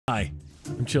Hi,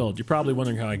 I'm Chilled. You're probably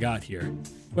wondering how I got here.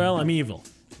 Well, I'm evil,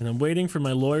 and I'm waiting for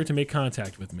my lawyer to make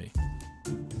contact with me.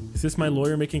 Is this my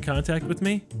lawyer making contact with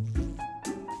me?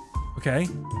 Okay.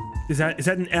 Is that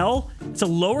an L? It's a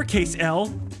lowercase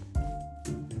L.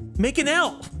 Make an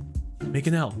L. Make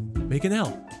an L. Make an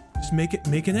L. Just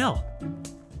make an L. Oh,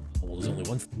 well, there's only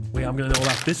one. Wait, I'm gonna know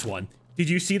about this one. Did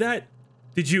you see that?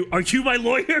 Are you my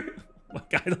lawyer?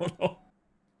 Like, I don't know.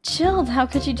 Chilled, how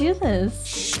could you do this?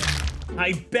 Shh.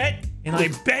 I bet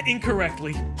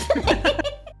incorrectly.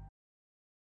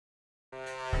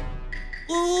 Ooh,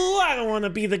 I don't want to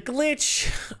be the glitch.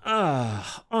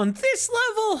 On this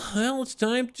level, well, it's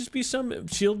time to just be some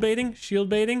shield baiting.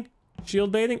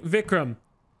 Vikram.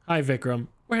 Hi, Vikram.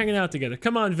 We're hanging out together.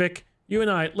 Come on, Vic. You and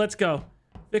I, let's go.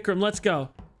 Vikram, let's go.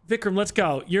 Vikram, let's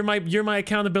go. You're my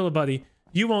accountability buddy.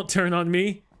 You won't turn on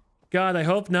me. God, I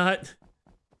hope not.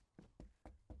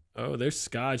 Oh, there's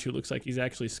Scotch, who looks like he's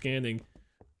actually scanning.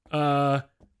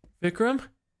 Vikram?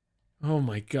 Oh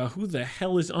my god, who the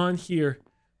hell is on here?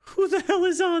 Who the hell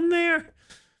is on there?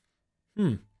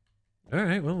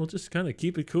 Alright, well, we'll just kind of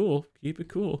keep it cool.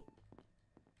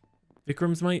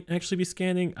 Vikram's might actually be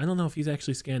scanning. I don't know if he's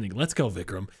actually scanning. Let's go,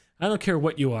 Vikram. I don't care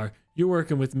what you are. You're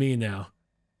working with me now.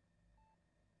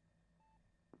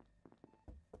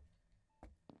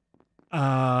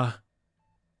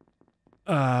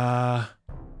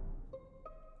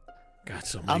 Got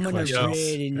so many questions. I'm on a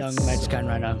really long med scan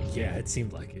right now. Yeah, it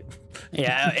seemed like it.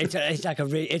 Yeah, it's like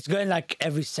it's going like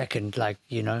every second, like,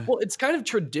 you know. Well, it's kind of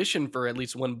tradition for at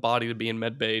least one body to be in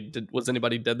med bay. Was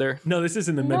anybody dead there? No, this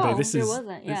isn't the med bay. This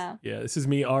wasn't. Yeah. This is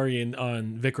me, Ari, and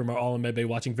on Vikram are all in med bay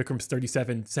watching Vikram's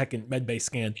 37-second med bay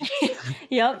scan.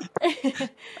 Yep.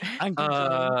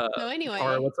 So anyway,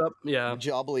 Ara, what's up? Yeah. Would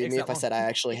you all believe me if I said I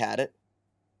actually had it?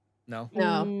 No.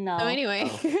 No. So anyway.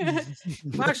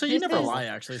 Well, actually, you never lie,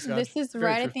 actually, Scott. This is Very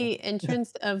right truthful. at the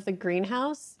entrance of the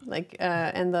greenhouse, like,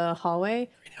 in the hallway.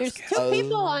 There's two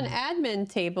people on admin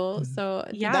table, so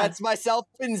Yeah. That's myself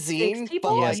and Zine.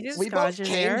 people? But Yeah, we both Scotch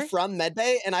came there. from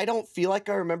Medbay, and I don't feel like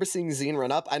I remember seeing Zine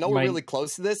run up. I know we're really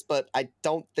close to this, but I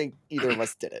don't think either of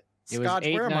us did it. It was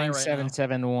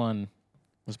 89771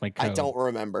 was my code. I don't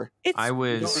remember. I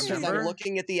was. Because I'm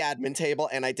looking at the admin table,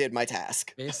 and I did my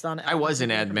task. Based on I was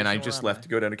an admin. I just left to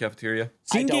go down to cafeteria.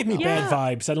 Zine gave me know. bad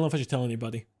vibes. I don't know if I should tell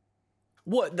anybody.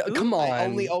 What? Come on. I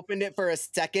only opened it for a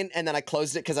second, and then I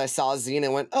closed it because I saw Zine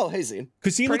and went, "Oh, hey, Zine."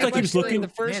 Because Zine looked like he was looking. The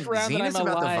first round Zine that is I'm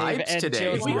about the alive vibes and today.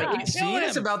 Chill's like, Zine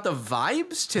is about the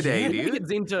vibes today, We dude. get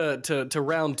Zine to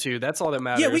round 2. That's all that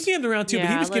matters. Yeah, we gave him the round 2, but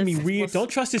he Yeah, was giving me let's- weird. let's- Don't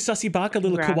trust his sussy baka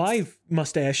little Congrats. kawaii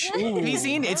mustache. Hey,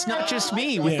 Zine, it's not just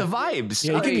me with Yeah. the vibes.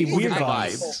 Yeah, he gave me With weird the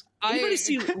vibes. Anybody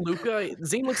see Luca?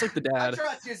 Zine looks like the dad.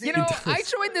 You know, I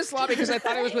joined this lobby because I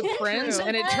thought I was with friends,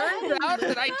 and it turns out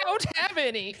that I don't have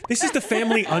any. This is the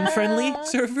family unfriendly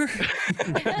server.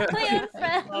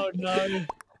 Oh no.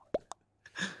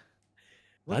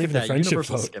 Not even a friendship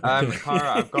vote.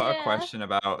 Kara, I've got a question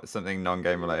about something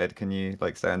non-game related. Can you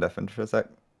stay on deafened for a sec?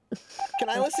 Can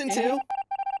I listen too?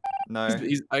 No.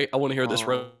 I want to hear this.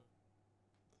 All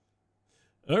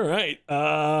right.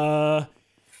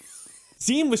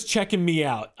 Zine was checking me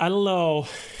out. I don't know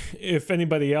if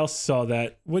anybody else saw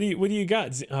that. What do you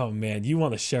got? Oh man, you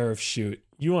want a sheriff shoot.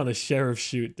 You want a sheriff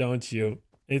shoot, don't you?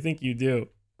 I think you do.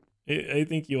 I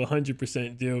think you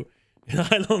 100% do. And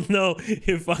I don't know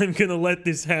if I'm gonna let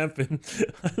this happen.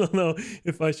 I don't know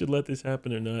if I should let this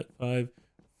happen or not. 5,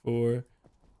 4.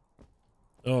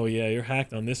 Oh yeah, you're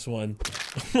hacked on this one.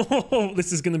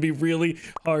 This is gonna be really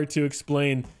hard to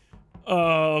explain.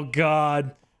 Oh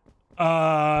god.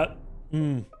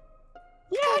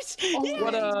 Yes!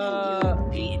 What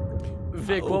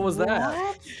Vic, what was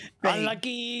that?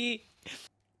 Unlucky.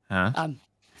 Huh?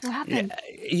 What happened?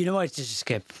 You know what? It's just a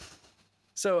skip.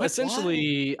 So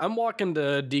essentially, I'm walking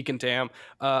to Deacon Tam.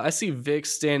 I see Vic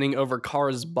standing over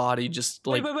Kara's body, just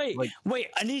like. Wait,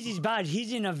 Anisi's bad.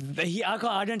 He's in a.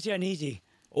 I don't see Anisi.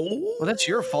 Oh. Well, that's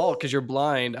your fault because you're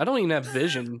blind. I don't even have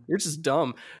vision. You're just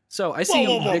dumb. So I see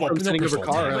Vikram standing over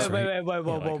Kara.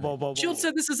 Whoa. Shield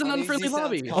said this is an unfriendly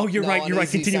lobby. Oh, you're right. You're right.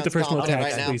 Continue with the personal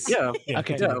attacks, right please. Yeah.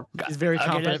 Okay. Yeah. He's very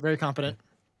competent. Very competent.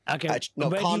 Okay. No,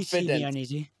 where confident. do you see me,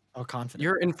 Anisi? Oh, confident.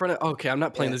 You're in front of. Okay, I'm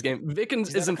not playing this game. Vic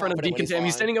is in front of Deacon Tam.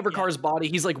 He's standing over Kara's body.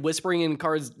 He's like whispering in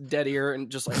Kara's dead ear and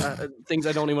just like things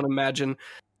I don't even imagine.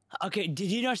 Okay. Did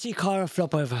you not see Kara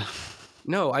flop over?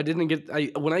 No, I didn't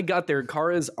get. When I got there,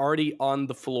 Kara is already on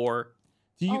the floor.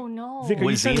 Oh no. Vic,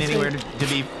 Was Zine anywhere to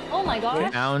be? Oh Oh my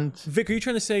god. Found. Vic, are you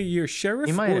trying to say you're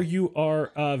sheriff or you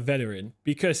are a veteran?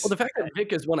 Because well, the fact that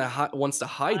Vic wants to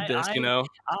hide this, you know.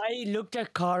 I looked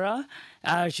at Kara.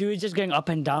 She was just going up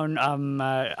and down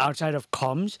outside of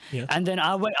comms, and then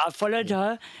I followed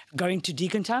her going to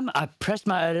decontam. I pressed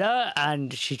my alert,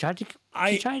 and she tried to.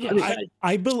 I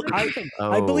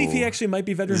believe he actually might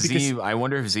be veteran because I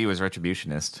wonder if Z was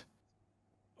retributionist.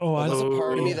 Oh, I There's a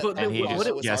part of me that and he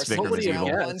just, yes, Vikram is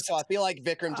evil. So I feel like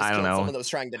Vikram just killed someone that was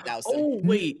trying to douse him. Oh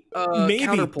wait,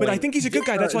 maybe, but I think he's a good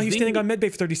guy. That's why he's standing on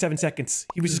medbay for 37 seconds.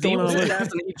 He was just going on.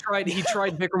 He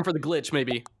tried Vikram for the glitch,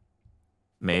 maybe.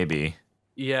 Maybe.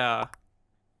 Yeah.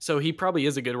 So he probably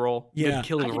is a good role. Yeah. Good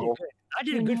killing role. I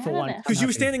did a good for one. Because you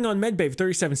were standing on medbay for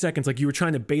 37 seconds, like you were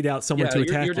trying to bait out someone to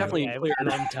attack. You're definitely it was a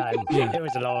long time. It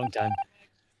was a long time.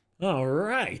 All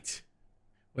right.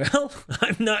 Well,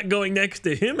 I'm not going next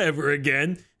to him ever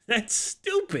again. That's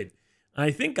stupid.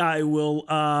 I think I will,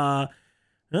 well,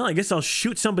 I guess I'll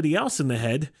shoot somebody else in the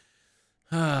head.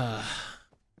 Got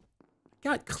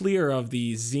clear of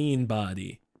the zine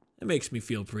body. That makes me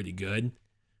feel pretty good.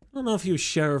 I don't know if he was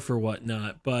sheriff or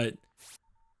whatnot, but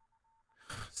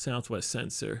Southwest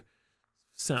Sensor.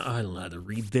 I don't know how to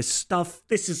read this stuff.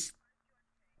 This is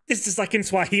like in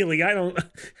Swahili.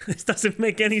 This doesn't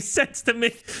make any sense to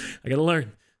me. I gotta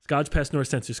learn. Scotch past North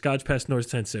Sensor. Scotch past North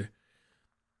Sensor.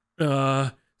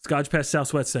 Scotch past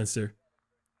Southwest Sensor.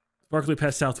 Sparkly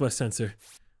past Southwest Sensor.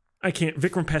 I can't.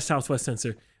 Vikram past Southwest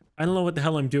Sensor. I don't know what the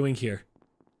hell I'm doing here.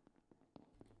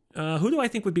 Who do I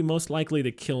think would be most likely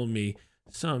to kill me?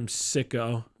 Some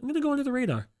sicko. I'm gonna go under the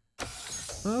radar.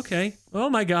 Okay. Oh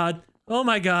my god. Oh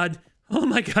my god. Oh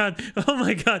my god. Oh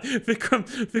my god.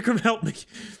 Vikram, help me.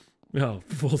 Oh,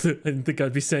 well, I didn't think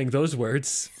I'd be saying those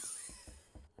words.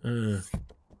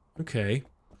 Okay.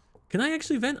 Can I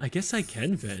actually vent? I guess I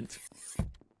can vent.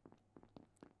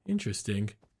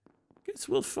 Interesting. Guess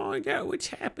we'll find out what's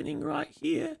happening right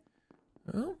here.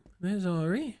 Oh, there's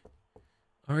Ari.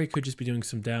 Ari could just be doing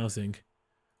some dowsing.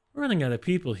 We're running out of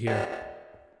people here.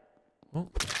 Oh.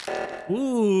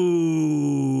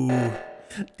 Ooh.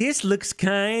 This looks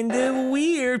kind of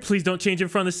weird. Please don't change in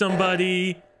front of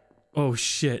somebody. Oh,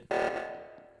 shit.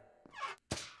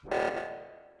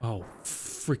 Oh,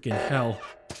 freaking hell.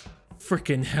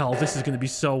 Freaking hell. This is going to be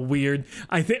so weird.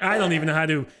 I don't even know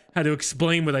how to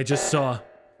explain what I just saw.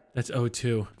 That's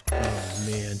O2. Oh,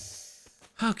 man.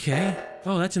 Okay.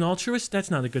 Oh, that's an altruist? That's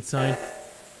not a good sign.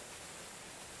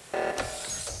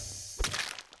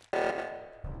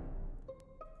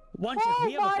 Oh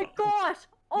my gosh!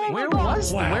 Oh Where my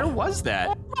was gosh. Where was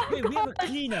that? Wait, we have a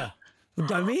cleaner.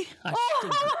 Dummy.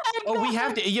 Oh, we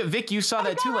have to. Yeah, Vic, you saw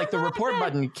that too. Like the report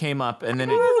button came up, and then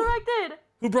it. Resurrected.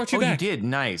 Who brought you back? You did.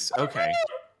 Nice. Okay.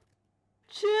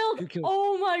 Chilled.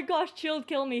 Oh my gosh, Chilled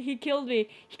killed me. He killed me.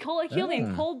 He killed me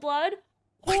in cold blood.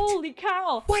 What? Holy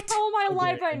cow! What? How am I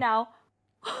alive right now?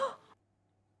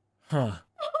 Huh.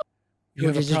 You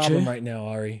have a problem right now,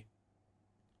 Ari.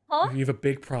 Huh? You have a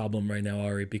big problem right now,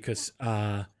 Ari, because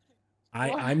I'm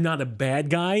not a bad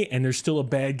guy, and there's still a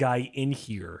bad guy in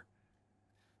here.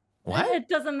 What? It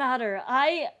doesn't matter.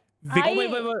 Wait.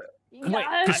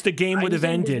 Because the game would have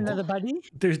ended.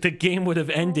 The game would have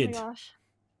ended. Oh my gosh.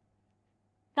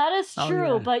 That is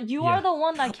true, but you are the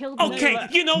one that killed me. Okay,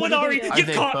 you know what, Ari? You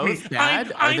caught me.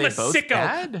 I'm a sicko.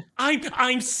 Bad?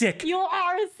 I'm sick. You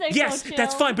are a sicko. Yes,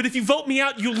 that's fine. But if you vote me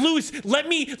out, you lose. Let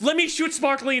me shoot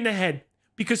Sparkly in the head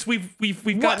because we've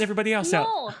gotten everybody else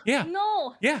out. Yeah.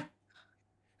 No. Yeah.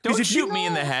 Don't shoot me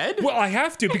in the head. Well, I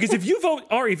have to because if you vote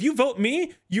Ari, if you vote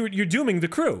me, you're dooming the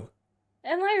crew.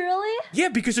 Am I really? Yeah,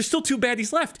 because there's still 2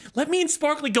 baddies left. Let me and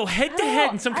Sparkly go head to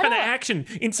head in some kind of action,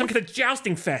 in some kind of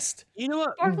jousting fest. You know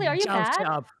what? Sparkly, are you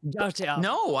bad? Joust it up.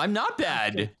 No, I'm not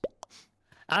bad.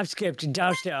 I've skipped.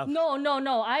 Joust it up. No.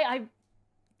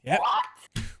 Yep. What?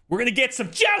 We're gonna get some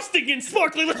jousting in,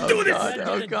 Sparkly. Let's do this.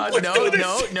 Oh God! Let's do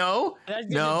this. No!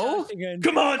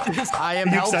 Come on! I am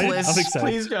helpless. I'm excited.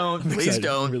 Please don't. Please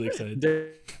don't. I'm really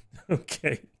excited.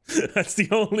 Okay. That's the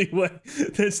only way.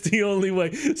 That's the only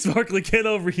way. Sparkly, get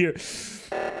over here.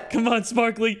 Come on,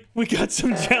 Sparkly. We got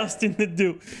some jousting to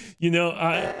do. You know,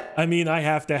 I mean, I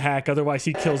have to hack, otherwise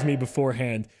he kills me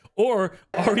beforehand. Or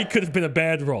Ari could have been a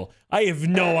bad roll. I have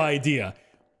no idea.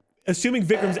 Assuming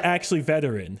Vikram's actually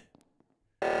veteran.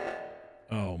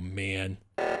 Oh, man.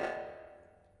 I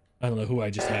don't know who I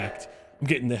just hacked. I'm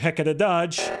getting the heck out of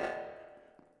Dodge.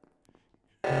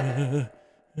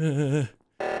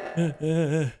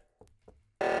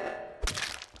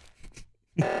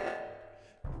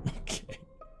 Okay.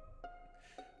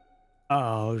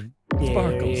 Oh,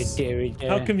 Sparkles.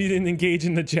 How come you didn't engage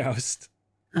in the joust?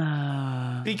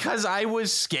 Because I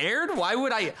was scared? Why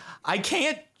would I? I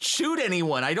can't shoot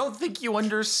anyone. I don't think you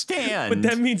understand. But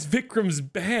that means Vikram's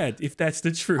bad, if that's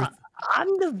the truth.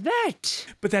 I'm the vet.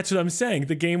 But that's what I'm saying.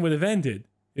 The game would have ended.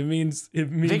 It means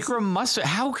Vikram must.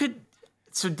 How could?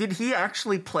 So did he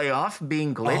actually play off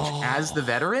being Glitch as the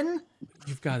veteran?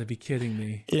 You've got to be kidding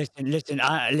me.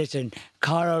 Listen.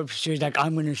 Kara, she's like,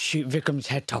 I'm gonna shoot Vikram's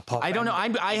head top off. I don't know.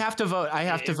 I have to vote. I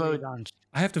have to vote.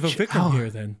 I have to vote Vikram here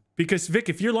then, because Vic,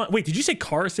 if you're wait, did you say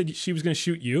Kara said she was gonna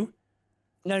shoot you?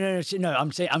 No.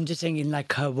 I'm just saying in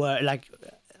like her word, like,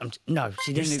 no,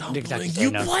 she didn't exactly say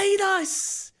You no. played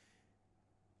us.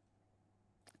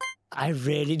 I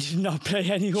really did not play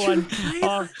anyone.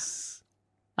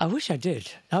 I wish I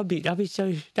did. That'd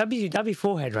be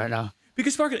forehead right now.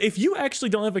 Because Sparkle, if you actually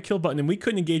don't have a kill button and we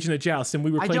couldn't engage in a joust and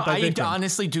we were played by Vikram. I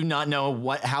honestly do not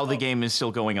know how the game is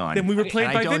still going on. Then we were played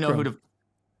by Vikram. I don't know who to.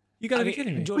 You gotta be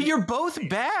kidding me. But you're both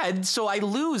bad, so I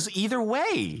lose either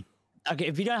way. Okay,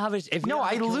 if you don't have it,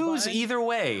 I lose either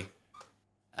way.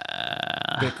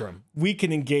 Vikram, we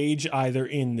can engage either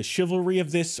in the chivalry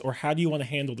of this, or how do you want to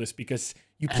handle this? Because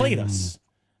you played us.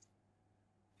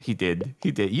 He did.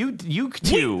 You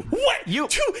too. Wait, what? You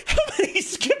two? How many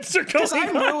skips are going on?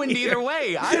 I'm ruined either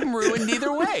way. I'm ruined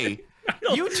either way.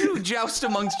 You two joust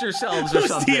amongst yourselves or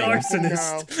something. Who's the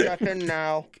arsonist? Nothing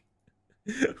now.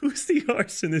 Who's the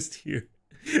arsonist here?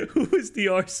 Who is the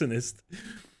arsonist?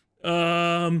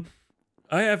 I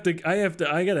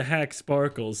gotta hack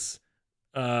Sparkles,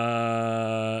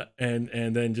 and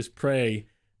then just pray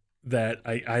that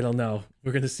I don't know.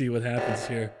 We're gonna see what happens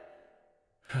here.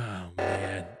 Oh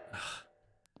man.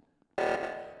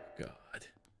 God.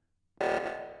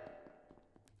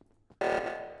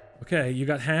 Okay, you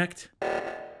got hacked.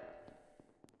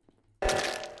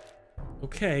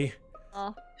 Okay.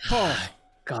 Oh.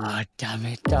 God damn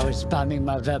it. I was spamming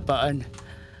my vet button.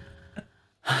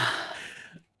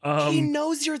 He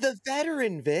knows you're the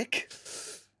veteran, Vic.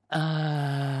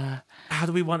 How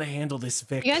do we want to handle this,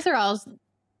 Vic? You guys are all...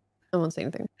 I won't say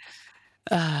anything.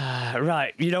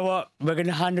 Right, you know what? We're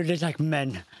gonna handle this like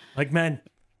men. Like men.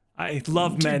 I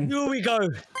love men. To duel we go.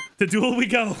 To duel we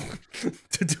go.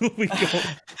 To duel we go.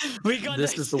 We got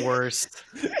this is the worst.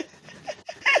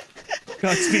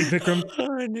 Godspeed,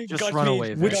 Vikram. Just run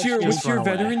away. What's your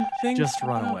veteran thing? Just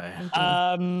run away.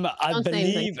 I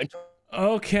believe.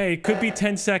 Okay, could be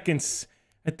 10 seconds.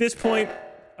 At this point,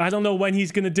 I don't know when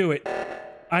he's gonna do it.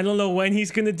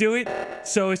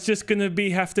 So it's just gonna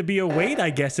have to be a wait, I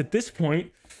guess, at this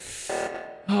point.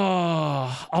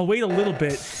 Oh, I'll wait a little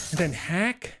bit and then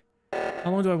hack. How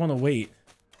long do I want to wait?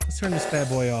 Let's turn this bad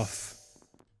boy off.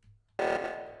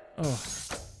 Oh,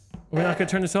 we're not gonna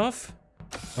turn this off?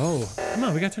 Oh, come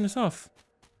on, we gotta turn this off.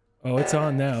 Oh, it's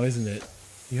on now, isn't it?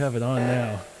 You have it on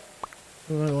now.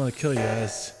 Who do I want to kill you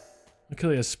as? I'll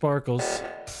kill you as Sparkles.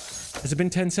 Has it been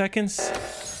 10 seconds?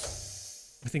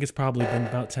 I think it's probably been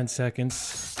about 10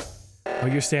 seconds. Oh,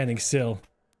 you're standing still.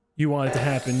 You want it to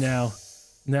happen now.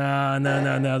 Nah.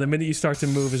 The minute you start to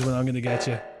move is when I'm gonna get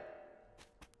you.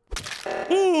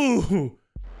 Ooh!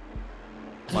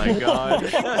 My God.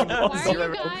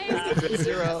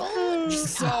 Zero.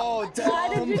 So dumb. Why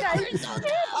did you guys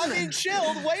I mean,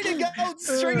 Chilled, way to go,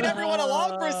 stringing everyone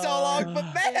along for so long, but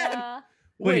man.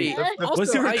 Wait,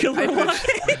 was there a killer?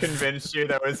 I convinced you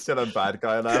there was still a bad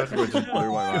guy left, which just blew my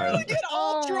mind. Get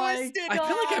altruistic. I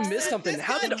feel like I missed something.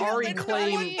 How did Ari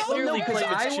clearly claim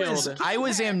it's Chilled? I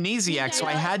was amnesiac, so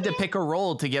I had to pick a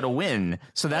role to get a win.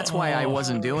 So that's why I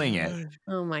wasn't doing it.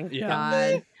 Oh my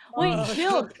God. Wait,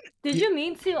 Chilled. Did you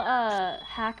mean to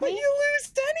hack me? But you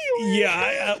lose anyway.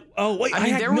 Yeah. Wait. I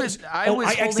mean, I was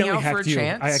holding out for a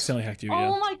chance. I accidentally hacked you.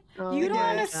 Oh my! You don't my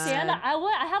understand. God.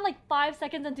 I had like 5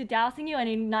 seconds into dousing you and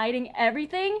igniting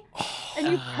everything, and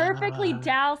you perfectly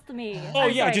doused me. Oh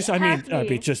I'm yeah, sorry, hacked me.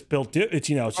 it just built it. It's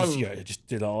it's just it just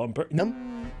did all on purpose. No.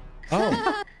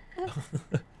 Oh.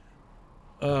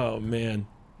 Oh man,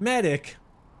 medic.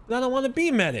 I don't want to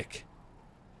be medic.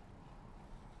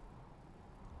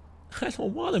 I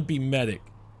don't want to be medic.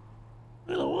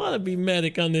 I don't want to be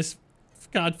medic on this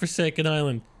godforsaken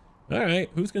island. All right,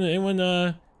 anyone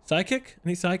sidekick?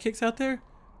 Any sidekicks out there?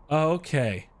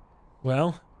 Okay.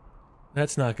 Well,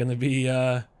 that's not gonna be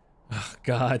oh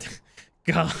God.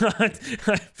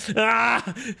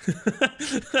 Ah!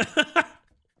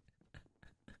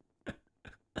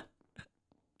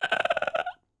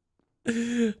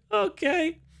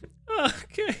 Okay.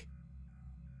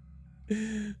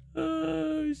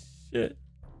 Oh shit.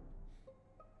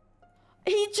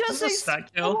 He just exploded.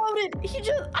 I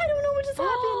don't know what just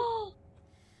happened.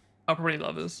 How pretty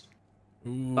love is.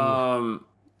 Oh,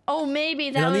 maybe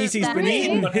that was Uneasy's been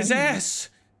eating his ass.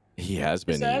 He has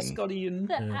been His ass eaten. got eaten.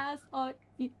 The ass got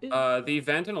The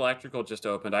vent and electrical just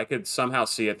opened. I could somehow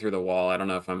see it through the wall. I don't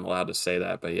know if I'm allowed to say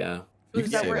that, but yeah.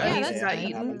 Is that where Yeah, Elise got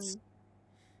eaten?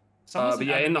 But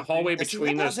yeah, in the hallway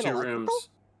between those two rooms.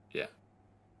 Yeah.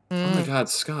 Oh my God,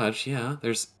 Scotch. Yeah,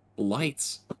 there's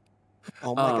lights.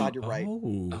 Oh my God, you're right.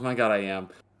 Oh my God, I am.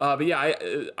 But yeah,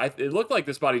 it looked like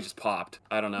this body just popped.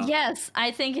 I don't know. Yes,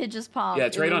 I think it just popped. Yeah,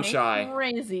 it's right on Shy.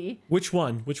 Crazy. Which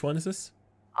one? Which one is this?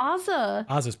 Ozza.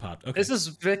 Ozza's popped. Okay. This is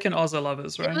Vic and Ozza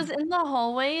lovers, right? It was in the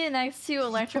hallway next to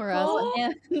electrical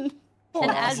and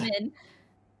admin.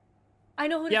 I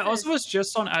know who it Yeah, is. Ozza was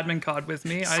just on admin card with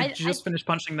me. I just finished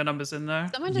punching the numbers in there.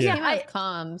 Someone just came out of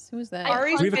comms. Who's that?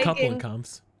 We have a couple in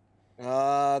comms.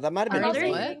 That might have been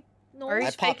what? No.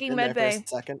 Ari's faking medbay.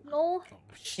 No.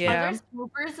 Yeah. Are there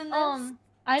snoopers in this?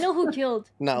 I know who killed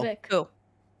Vic.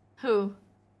 Who?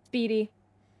 Speedy.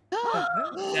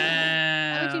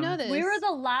 Damn. How would you know this? We were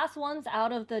the last ones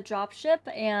out of the dropship,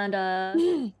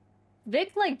 and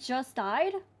Vic just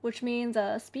died, which means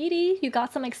Speedy, you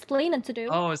got some explaining to do.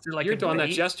 Oh, is there like You're doing that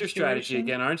jester strategy situation?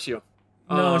 again, aren't you?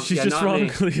 No, she's yeah, just not me.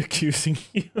 wrongly accusing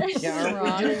you.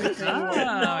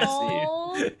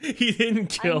 He didn't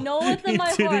kill. I know what's in my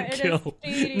heart. Didn't It is kill.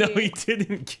 Speedy. No, he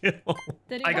didn't kill.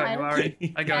 Did he I got die? you,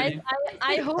 Ari. I got you.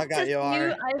 I hope I got to you,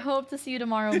 Ari. I hope to see you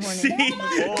tomorrow morning. See? Man,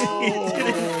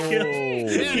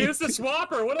 here's the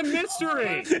swapper. What a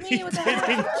mystery. He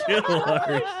didn't kill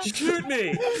Ari. Shoot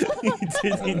me. He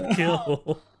didn't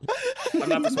kill. I'm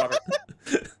not the swapper.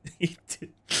 He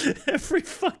did. Every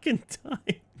fucking time.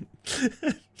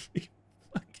 Every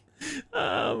fucking...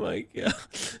 Oh my god.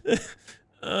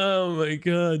 Oh my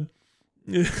god.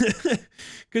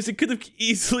 Because it could have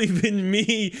easily been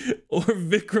me or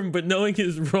Vikram, but knowing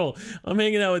his role, I'm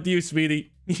hanging out with you,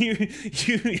 Speedy.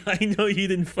 I know you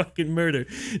didn't fucking murder.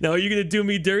 Now, are you gonna do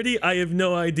me dirty? I have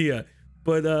no idea.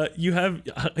 But you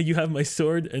have my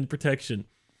sword and protection.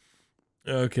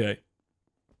 Okay.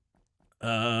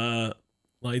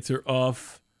 Lights are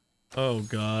off. Oh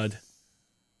god.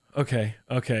 Okay.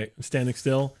 I'm standing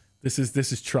still. This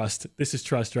is trust. This is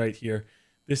trust right here.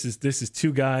 This is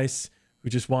two guys who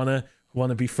just wanna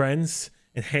be friends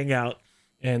and hang out.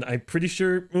 And I'm pretty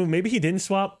sure maybe he didn't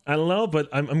swap. I don't know, but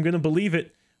I'm gonna believe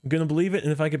it. I'm gonna believe it.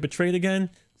 And if I get betrayed again,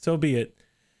 so be it.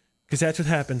 Because that's what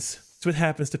happens. That's what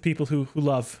happens to people who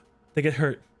love. They get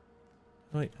hurt.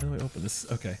 Wait, how do I open this?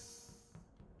 Okay.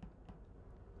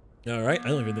 All right. I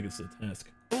don't even think it's a task.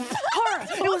 Cara,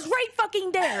 it was right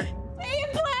fucking there. Tay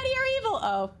and Platy are evil.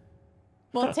 Oh.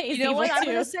 Well, Tay's You know evil what I'm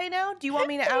too. gonna say now? Do you want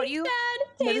me to out you?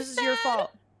 Bad. No, this is your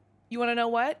fault. You want to know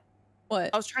what? What?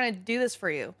 I was trying to do this for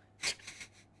you.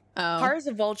 Oh. Kara's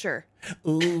a vulture.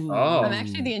 Ooh. I'm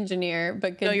actually the engineer,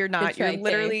 but good. No, you're not. Good try, You're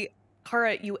literally Tay.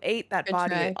 Kara. You ate that Good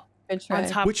body. try. Good try. On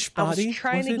top. Which I body was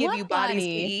trying was to it? give What you bodies body?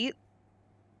 to eat,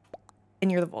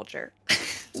 and you're the vulture.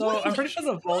 So I'm pretty sure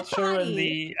the vulture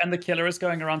body? and the killer is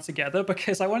going around together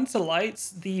because I went to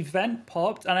lights, the vent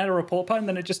popped, and I had a report button,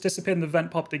 then it just disappeared and the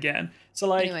vent popped again. So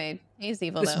like Anyway, he's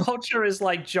evil this though. vulture is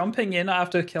like jumping in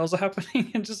after kills are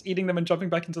happening and just eating them and jumping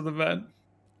back into the vent.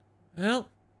 Well,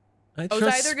 I I was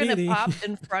trust either Speedy. gonna pop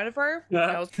in front of her, and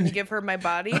I was gonna give her my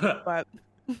body, but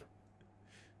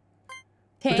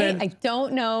Tay, then- I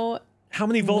don't know. How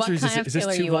many vultures kind is it? of Is this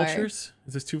killer two you are. vultures?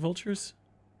 Is this two vultures?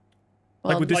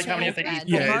 Well, with this- Like how many Tay of is they eat? bad.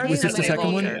 Yeah, Tay was is this the a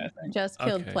second one? vulture. Just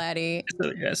killed Okay. Platy.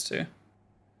 Yes, too.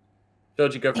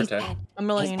 Should you go for Tay? I'm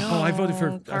gonna let you know. Oh, I voted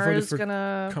for Kara's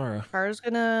Kara. Kara's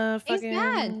gonna He's fucking.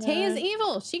 bad. Tay is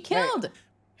evil. She killed.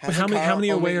 But how many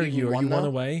away are you? Are you one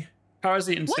away? Kara's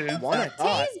eaten What two. the fuck?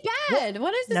 Tay is bad.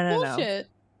 What is this No. bullshit?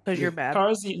 Because you're bad.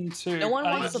 Kara's eaten two. No one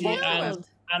wants to Iggy vote.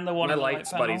 and the one My on the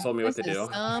lights light buddy panel. told me what This to is do.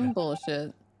 some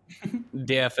bullshit.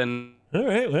 Deafin. All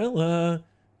right. Well,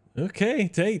 okay.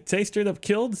 Tay straight up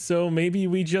killed. So maybe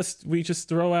we just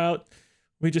throw out.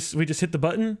 We just hit the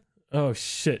button. Oh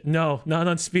shit! No, not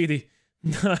on Speedy.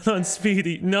 Not on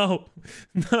Speedy. No,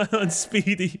 not on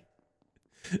Speedy.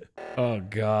 Oh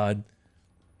god.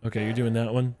 Okay, you're doing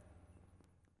that one.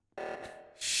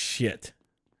 Shit.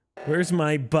 Where's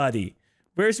my buddy?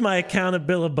 Where's my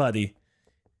accountability buddy?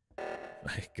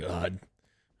 My god.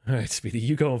 All right, Speedy,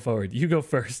 you going forward. You go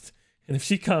first. And if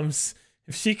she comes,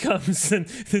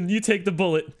 then you take the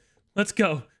bullet. Let's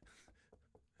go.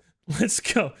 Let's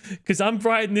go. Because I'm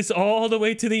riding this all the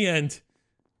way to the end.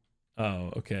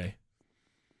 Oh, okay.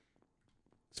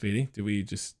 Speedy, do we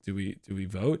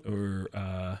vote or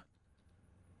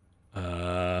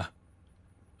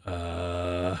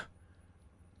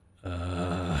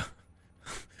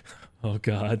oh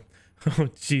god. Oh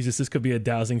Jesus, this could be a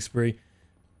dowsing spree.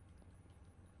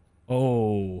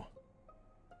 Oh.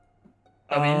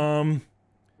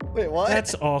 Wait, what?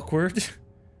 That's awkward.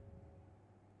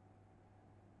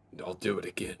 I'll do it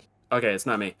again. Okay, it's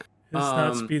not me. It's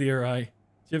not Speedy or I.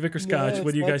 Jivik or Scotch, No,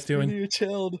 what are you guys doing? You're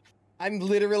chilled. I'm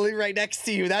literally right next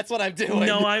to you. That's what I'm doing.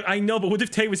 No, I know, but what if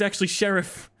Tay was actually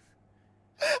sheriff?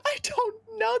 I don't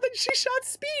know that she shot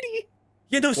Speedy.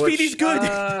 Yeah, no, Speedy's good.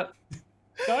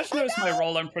 Josh knows my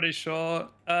role, I'm pretty sure.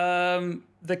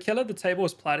 The kill at the table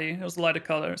was Platy. It was a lighter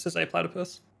color. It says A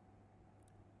Platypus.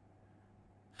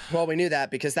 Well, we knew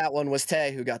that because that one was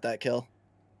Tay who got that kill.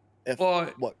 If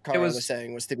what Kara was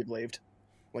saying was to be believed.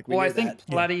 Like we knew I think that.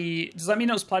 Platy... Does that mean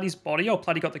it was Platy's body or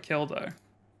Platy got the kill, though?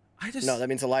 No, that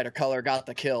means a lighter color got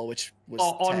the kill, which was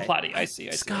on Tay. Platy. I see.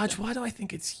 Scotch, why do I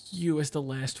think it's you as the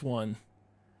last one?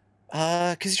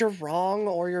 Because you're wrong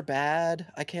or you're bad.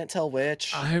 I can't tell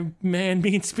which. Man,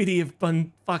 me and Speedy have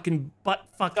been fucking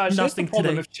Guys, nothing the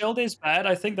problem. today. If Chilled is bad,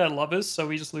 I think they're lovers, so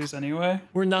we just lose anyway.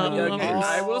 We're not lovers.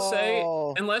 I will say,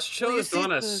 unless Chill you has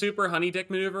done see a super honey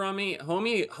dick maneuver on me,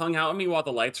 homie hung out with me while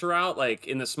the lights were out, like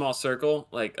in the small circle,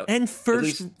 like. And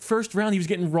first round, he was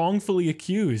getting wrongfully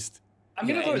accused. I'm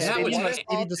gonna vote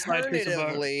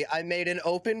Alternatively, I made an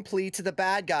open plea to the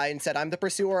bad guy and said, I'm the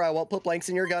pursuer. I won't put blanks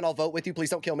in your gun. I'll vote with you.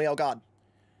 Please don't kill me. Oh, God.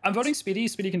 I'm voting Speedy.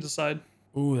 Speedy can decide.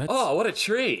 Ooh, that's... Oh, what a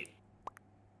treat.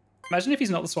 Imagine if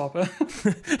he's not the swapper.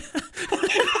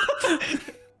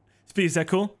 Speedy, is that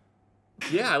cool?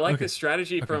 Yeah, I like this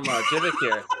strategy from Jivik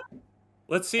here.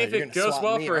 Let's see if it goes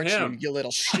well for him. You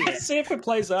little shit. Let's see if it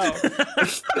plays out.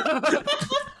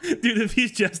 Dude, if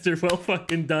he's Jester, well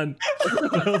fucking done.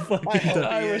 Well fucking done.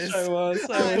 I wish I was.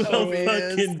 Well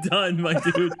fucking done, my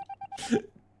dude.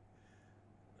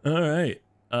 All right.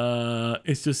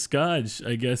 It's just Scotch,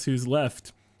 I guess, who's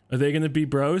left. Are they gonna be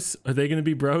bros? Are they gonna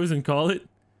be bros and call it?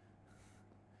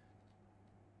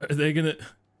 Are they gonna...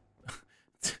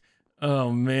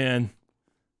 Oh, man.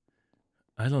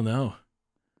 I don't know.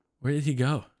 Where did he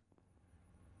go?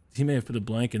 He may have put a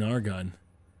blank in our gun.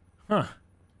 Huh.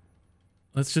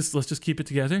 Let's just keep it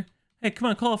together. Hey, come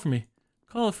on, call it for me.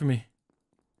 Call it for me.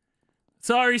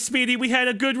 Sorry, Speedy, we had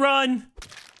a good run.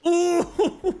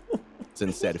 Ooh.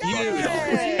 Instead of You're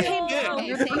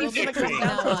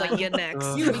next.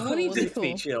 Oh,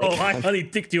 I honey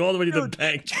dicked you all the way to the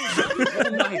bank. Oh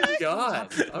my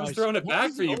god. I was throwing it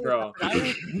back for you, bro.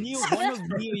 I knew one of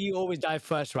you always die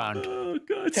first round. Oh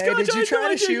god. Hey, did you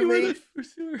try to shoot me?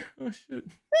 Oh shit.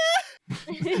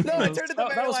 No, I turned to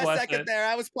the very last second there.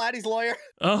 I was Platy's lawyer.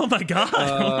 Oh my god.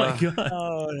 Oh my god.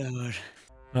 Oh lord.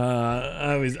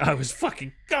 I was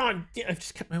fucking gone. I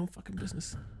just kept my own fucking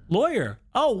business. Lawyer.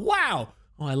 Oh wow.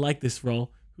 Oh, I like this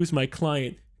role. Who's my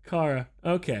client? Kara.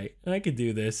 Okay, I could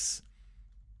do this.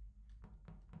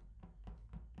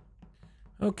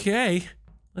 Okay.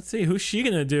 Let's see. Who's she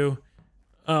gonna do?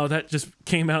 Oh, that just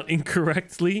came out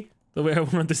incorrectly. The way I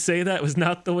wanted to say that was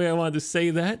not the way I wanted to say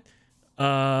that.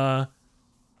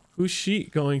 Who's she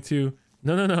going to?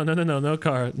 No,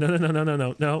 Kara.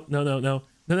 No.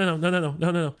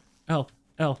 L.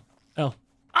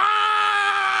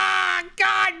 Ah!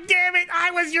 God damn it!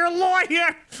 I was your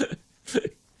lawyer!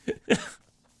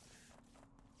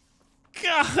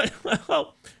 God,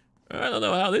 well, I don't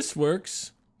know how this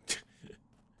works.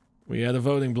 We had a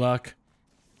voting block.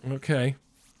 Okay.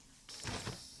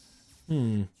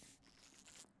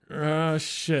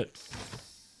 Shit.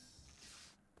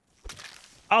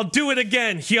 I'll do it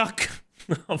again, yuck!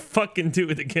 I'll fucking do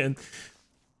it again.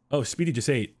 Oh, Speedy just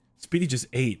ate.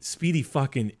 Speedy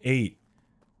fucking ate.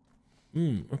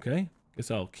 Okay. Guess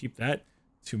I'll keep that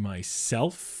to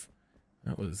myself.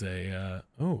 That was a,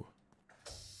 oh.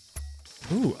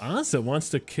 Ooh, Asa wants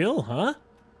to kill, huh?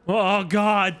 Oh,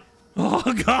 God. Oh,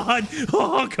 God.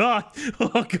 Oh, God.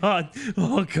 Oh, God.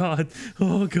 Oh, God.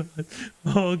 Oh, God.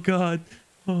 Oh, God.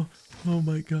 Oh,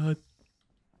 my God.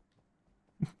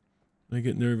 I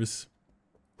get nervous.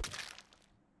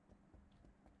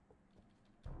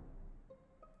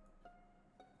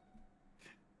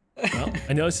 Well,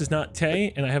 I know this is not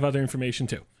Tay, and I have other information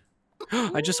too.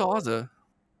 I just saw Ozza.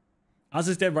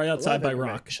 Ozza's dead right outside by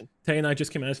Rock. Tay and I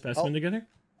just came out of specimen together.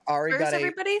 Ari Where's got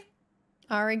everybody?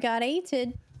 Ari got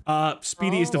ated.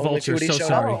 Speedy is the vulture. So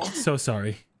sorry. So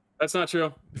sorry. That's not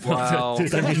true. Wow.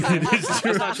 Dude, I mean, it is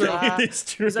true. That's not true. It is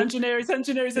true. He's engineer.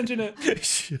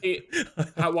 Hey,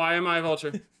 why am I a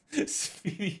vulture?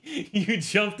 Speedy, you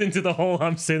jumped into the hole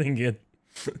I'm sitting in.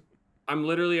 I'm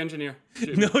literally engineer.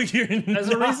 Shoot. No, you're not. There's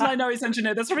a reason I know he's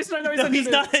engineer. That's the reason I know he's No, engineer. he's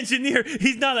not engineer.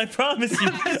 He's not. I promise you.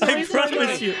 I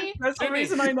promise you. That's the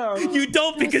reason I know. You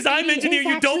don't because I'm engineer.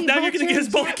 You don't. Now you're gonna get us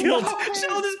both killed.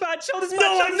 Child is bad.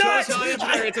 No, I'm not.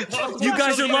 It's impossible. You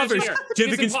guys are lovers.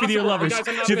 Jivik and Speedy are lovers.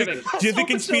 Jivik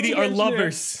and Speedy are engineer.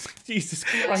 lovers. Jesus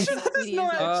Christ. Child is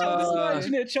not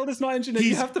engineer. Child is not engineer.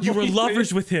 You have to. You were believe me.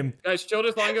 lovers with him. Guys, Chilled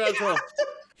is lying about his role.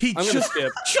 He I'm just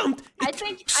jumped. I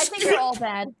think you're all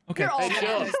bad. Okay. You're all Hey,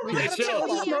 chill. bad. Hey,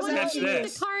 chill. Catch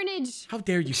this. Carnage. How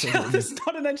dare you say that? He's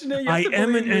not an engineer. I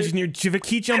am an engineer, Jivik.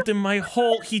 He jumped in my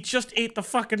hole. He just ate the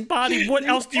fucking body. What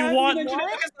else do you want?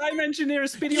 I'm engineer.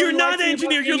 Speedy You're not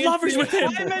engineer. You're lovers with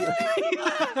him.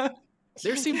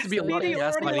 There seems to be a lot of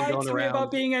gaslighting going around.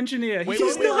 About being engineer.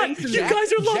 He's not. You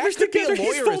guys are lovers together.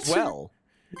 He's vulture. Well.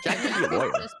 Jack could be a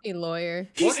lawyer. Just be lawyer.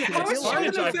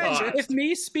 If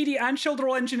me, Speedy, and Chilled are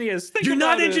all engineers, you're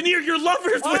not engineer. You're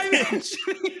lovers with him.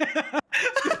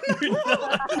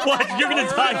 What? You're gonna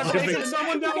die, I'm taking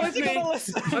someone down with me.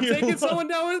 I'm taking someone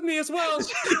down with me as well.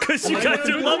 Because you guys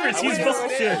are lovers. He's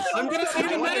bullshit. I'm gonna say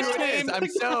the medic name.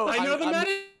 I know the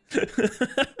medic.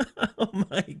 Oh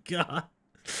my god.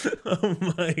 Oh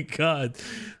my god.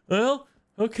 Well,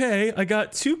 okay. I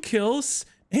got 2 kills.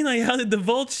 And I outed the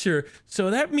vulture, so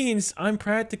that means I'm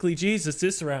practically Jesus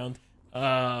this round.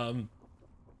 I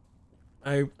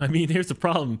mean, here's the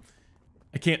problem.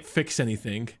 I can't fix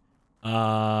anything.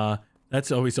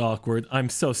 That's always awkward. I'm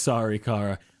so sorry,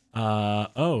 Kara.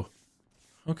 Oh.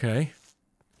 Okay.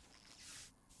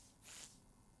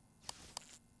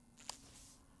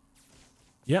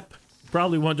 Yep.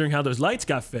 Probably wondering how those lights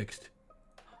got fixed.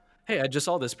 Hey, I just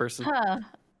saw this person. Huh.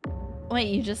 Wait,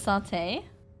 you just saw Tay?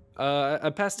 I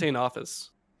passed Tay in office.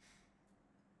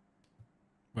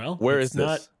 Well, where is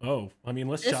not, this? Oh, I mean,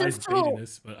 let's This try is baiting to-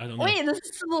 this, but I don't know. Wait, this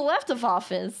is to the left of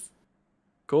office.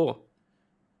 Cool.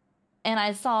 And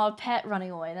I saw a pet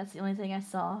running away. That's the only thing I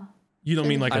saw. You don't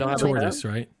mean like a tortoise,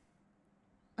 right?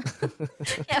 Yeah,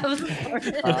 it was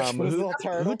a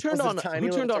tortoise. Who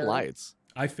turned on lights?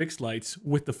 I fixed lights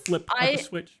with the flip of the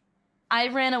switch. I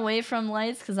ran away from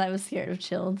lights because I was scared of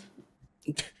Chilled.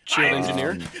 Chilled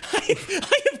engineer.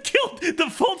 I have killed the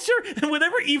vulture and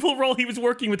whatever evil role he was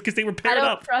working with because they were paired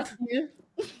up. I don't trust you.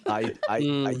 I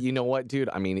you know what, dude?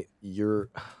 I mean, you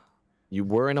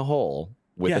were in a hole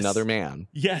with another man.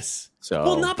 Yes. So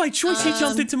well, not by choice. He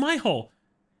jumped into my hole.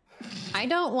 I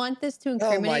don't want this to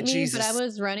incriminate me, but I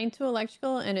was running to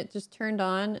electrical and it just turned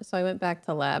on, so I went back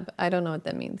to lab. I don't know what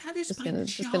that means. That is just gonna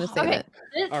say Okay,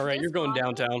 that. All right, you're going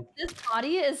downtown. This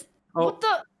body is Oh. what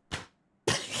the?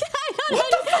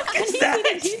 What the fuck is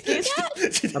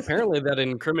that? Apparently that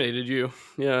incriminated you.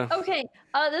 Yeah. Okay,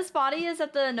 this body is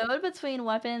at the node between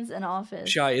weapons and office.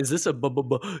 Shy, is this a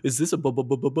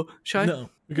Shy? No,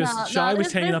 because Shy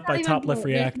was hanging up by top left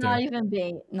reactor. It's not even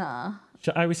bait. Nah.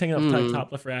 I was hanging up by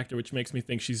top left reactor, which makes me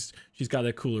think she's got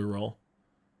a cooler role.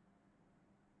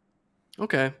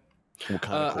 Okay. What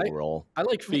kind of cool role? I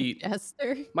like feet.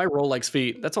 Esther. My role likes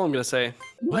feet. That's all I'm gonna say.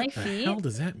 Like What the feet? hell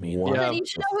does that mean? What Yeah. But you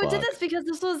should know who did this because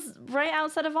this was right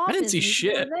outside of office. didn't see and you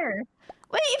shit. were there.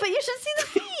 Wait, but you should see the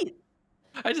feet.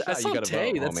 I Shy, you saw gotta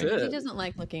Tay. vote, That's homie. He it. doesn't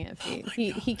like looking at feet.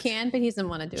 He can, but he doesn't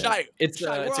want to do it. Shy, It's we're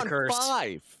a on curse.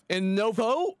 5 and no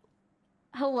vote.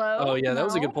 Hello. Oh yeah, that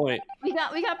was a No. good point. We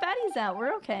got baddies out.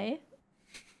 We're okay.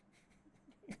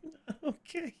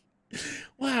 Okay.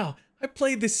 Wow, I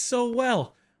played this so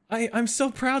well. I'm so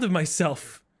proud of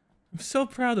myself. I'm so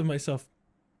proud of myself.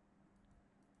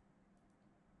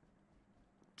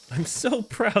 I'm so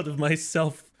proud of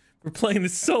myself for playing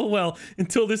this so well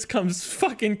until this comes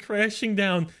fucking crashing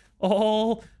down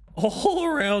all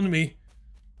around me.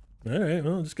 All right,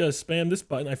 well, just gotta spam this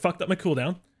button. I fucked up my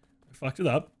cooldown. I fucked it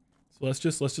up. So let's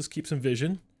just keep some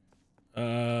vision.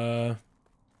 Okay,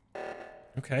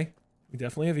 we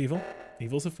definitely have evil.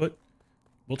 Evil's afoot.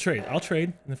 We'll trade. I'll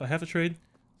trade, and if I have to trade,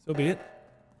 so be it.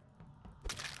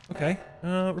 Okay,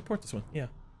 report this one. Yeah.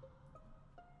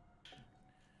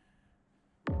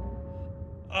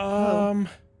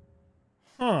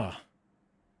 Huh.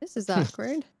 This is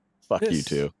awkward. Fuck you This-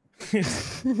 too.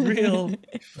 It's real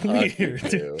weird.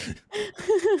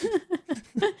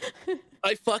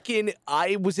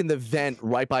 I was in the vent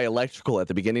right by electrical at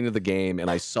the beginning of the game, and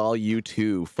I saw you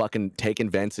two fucking taking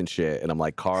vents and shit, and I'm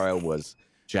like, Kara was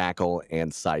Jackal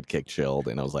and sidekick Chilled,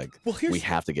 and I was like, Well, here's- we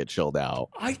have to get Chilled out.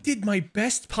 I did my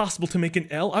best possible to make an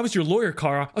L. I was your lawyer,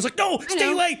 Kara. I was like, no,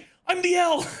 stay know. late. I'm the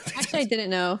L. Actually, I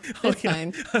didn't know. That's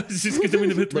fine. I was just because I'm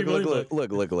in the 3 million.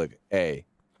 Look. Hey,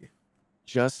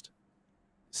 just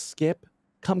skip.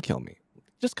 Come kill me.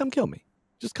 Just come kill me.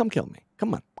 Just come kill me.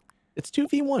 Come on. It's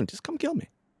 2v1. Just come kill me.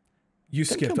 You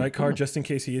Come skipped, kill me, right, come Kara, on. just in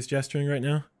case he is gesturing right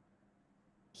now?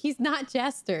 He's not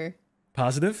Jester.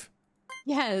 Positive?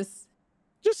 Yes.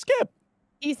 Just skip.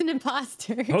 He's an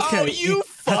imposter. Okay. Oh, you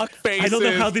fuck faces. I don't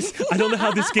know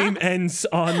how this game ends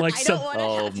on like I some. don't want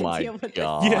to have to deal with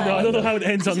God. Yeah, no, I don't know how it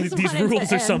ends on just these want it to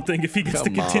rules or end. something. If he gets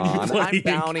Come to continue on, playing.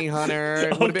 I'm bounty hunter.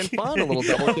 It would have been fun, a little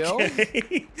double kill.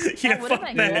 Okay. Yeah, That fuck would've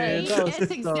been that. great.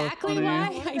 That's exactly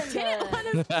why I didn't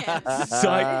want to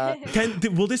skip.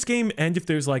 So will this game end if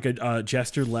there's like a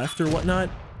jester left or whatnot?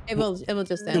 It will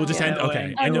just end. It will just end.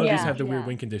 Okay, I know these yeah. have the weird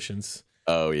win conditions.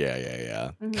 Oh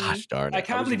yeah. Gosh darn it! I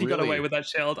can't believe you got away with that,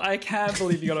 Chilled. I can't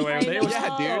believe you got away with it. It was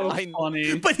Yeah, dude. so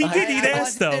funny. But he did eat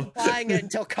ass though. I wasn't buying it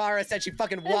until Kara said she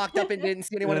fucking walked up and didn't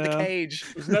see anyone in the cage.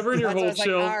 It's never in your That's when I whole was like,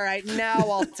 chill. all right, now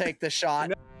I'll take the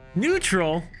shot.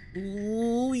 Neutral.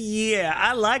 Ooh, yeah,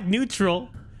 I like neutral.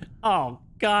 Oh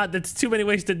God, that's too many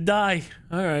ways to die.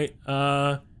 All right,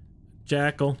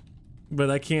 Jackal, but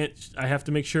I can't. I have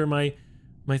to make sure my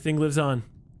thing lives on.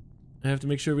 I have to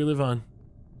make sure we live on.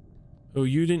 Oh,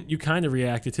 you didn't. You kind of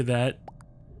reacted to that.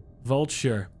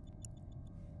 Vulture.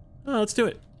 Oh, let's do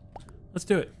it. Let's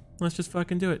do it. Let's just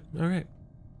fucking do it. All right.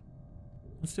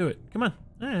 Let's do it. Come on.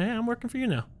 Hey, I'm working for you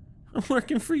now. I'm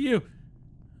working for you.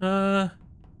 Do.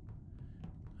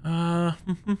 Oh,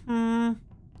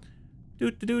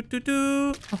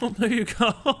 there you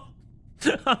go.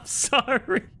 I'm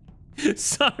sorry.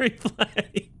 Sorry,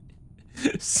 Play.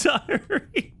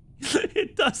 Sorry.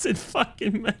 It doesn't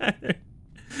fucking matter.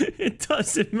 It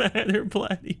doesn't matter,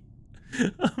 Platty.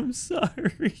 I'm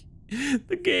sorry.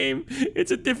 The game, it's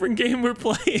a different game we're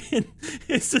playing.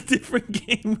 It's a different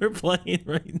game we're playing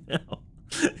right now.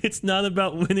 It's not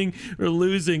about winning or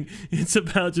losing. It's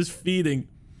about just feeding.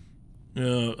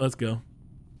 Let's go.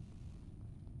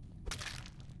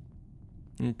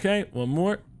 Okay, one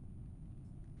more.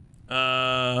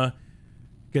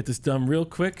 Get this done real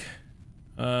quick.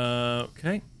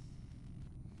 Okay.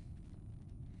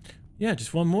 Yeah,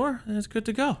 just one more, and it's good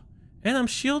to go. And I'm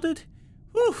shielded.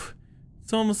 Whew.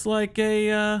 It's almost like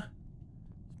a,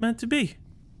 meant to be.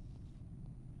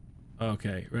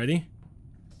 Okay, ready?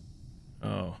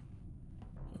 Oh.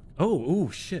 Oh,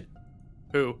 shit.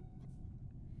 Who?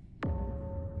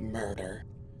 Murder.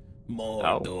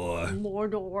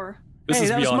 Mordor. Hey,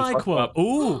 that was my quote.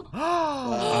 Ooh.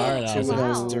 All right, Two of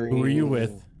those are who are you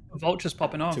with? Vulture's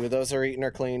popping off. Two of those are eaten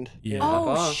or cleaned. Yeah.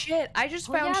 Oh shit! I just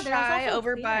found yeah, there's Shy also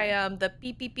over by the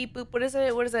beep beep beep boop. What is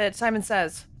it? What is it? Simon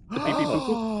Says.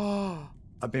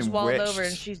 I've been Just walled witched. over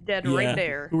and she's dead Yeah. right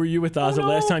there. Who were you with, Ozzy?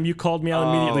 Last time you called me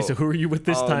out immediately, so who are you with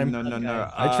this time?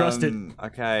 No. I trust it.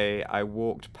 Okay, I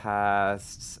walked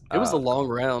past. It was a long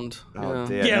round. Oh, Yeah.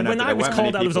 dear. Yeah, No, when but I there was weren't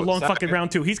called many out, it was a people. long fucking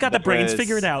round too. He's got the brains.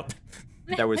 Figure it out.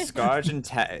 There was Scourge and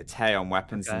Tay on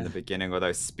weapons in the beginning,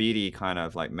 although Speedy kind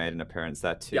of like made an appearance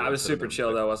there too. Yeah, I was super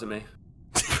chill though, wasn't me?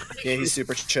 Yeah, he's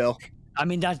super chill. I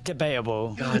mean, that's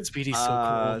debatable. God, Speedy's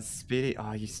so cool. Speedy,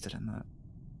 oh, you stood in that.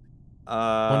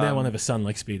 One day I want to have a son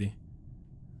like Speedy.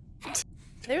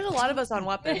 There's a lot of us on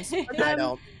weapons. I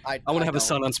don't. I want to have a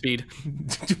son on speed.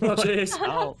 Oh jeez.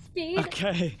 Oh, Speed.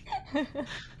 okay.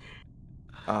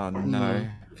 Oh no.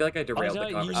 I feel like I derailed the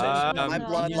you conversation. My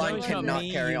bloodline cannot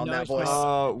carry on that voice.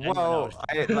 Well,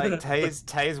 like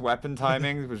Tay's weapon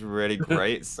timing was really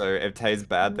great. So if Tay's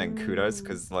bad, then kudos,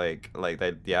 because like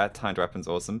they timed weapons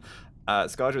awesome.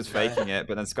 Scourge was faking it,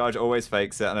 but then Scourge always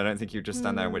fakes it, and I don't think you just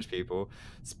stand there and witch people.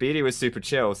 Speedy was super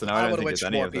chill, so now I don't think it's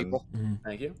any of them.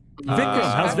 Thank you.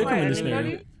 Vikram, how's Vikram in this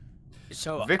scenario?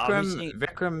 So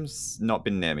Vikram's not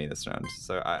been near me this round,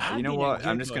 so you know what?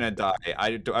 I'm just gonna die.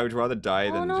 I would rather die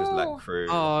than just let crew.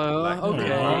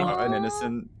 An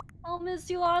innocent. I'll miss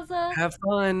you, Ozzy. Have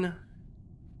fun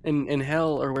in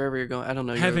hell or wherever you're going. I don't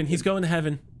know. Heaven. He's going to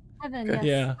heaven. Heaven, Okay.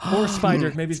 yes. Yeah. Or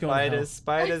Spider. Maybe he's going to hell.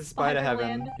 Spider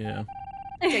heaven. Yeah.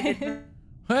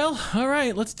 Well, all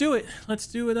right. Let's do it. Let's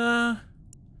do it.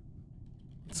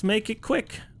 Let's make it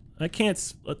quick. I can't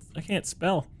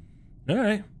spell. All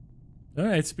right. All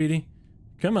right, Speedy.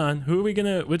 Come on. Who are we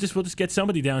gonna? We'll just get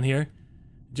somebody down here.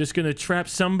 Just gonna trap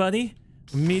somebody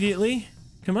immediately.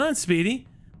 Come on, Speedy.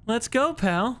 Let's go,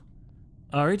 pal.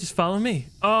 Ari, just follow me.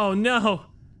 Oh no.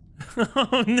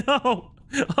 Oh no.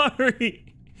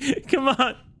 Ari. Come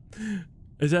on.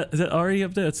 Is that Ari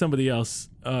up there? That's somebody else.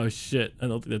 Oh shit. I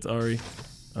don't think that's Ari.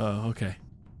 Oh, okay.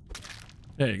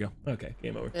 There you go. Okay,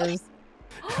 game over.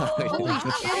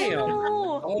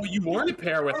 Oh, you were in a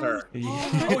pair with her.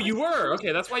 Oh, you were.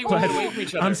 Okay, that's why you walked away from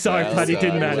each other. I'm sorry, Putty. It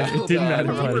didn't matter. It didn't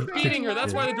matter, You were Putty. beating her.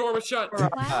 That's why the door was shut.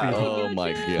 Oh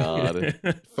my god.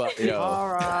 Fuck yo. All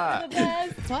right.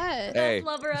 What? Hey. Best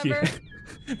lover ever.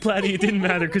 Platy, it didn't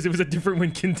matter because it was a different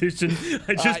win condition.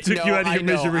 I just took you out of your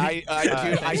misery.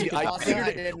 I figured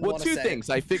it. Well, two things.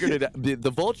 I figured it.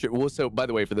 The vulture. Well, so by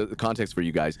the way, for the context for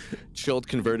you guys, Chilled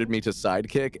converted me to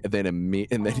sidekick, and then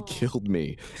killed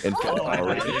me and killed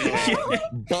Ari.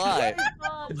 But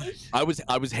I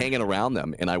was hanging around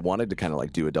them, and I wanted to kind of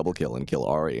like do a double kill and kill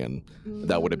Ari, and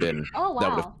that would have been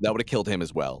that would have killed him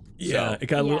as well. Yeah, so. it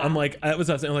got a little, I'm like, I'm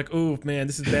like, oh man,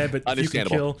 this is bad, but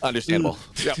understandable. You can kill, understandable.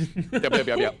 Yep.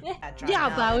 Yeah,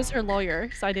 but I was her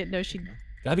lawyer, so I didn't know she.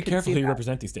 Gotta be careful who you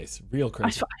represent these days. Real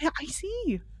crazy. I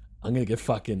see. I'm gonna get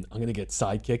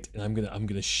sidekicked, and I'm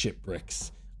gonna shit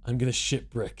bricks. I'm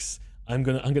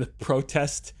gonna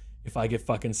protest if I get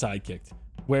fucking sidekicked.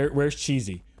 Where's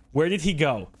Cheesy? Where did he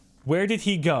go? Where did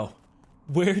he go?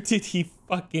 Where did he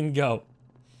fucking go?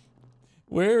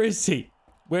 Where is he?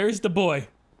 Where is the boy?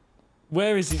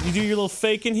 Where is he? You do your little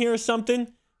fake in here or something?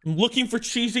 I'm looking for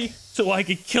Cheesy so I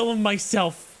could kill him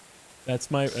myself. That's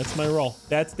my role.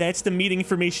 That's the meeting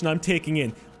information I'm taking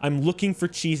in. I'm looking for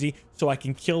Cheesy so I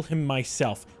can kill him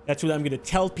myself. That's what I'm gonna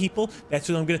tell people.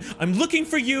 I'm looking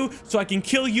for you so I can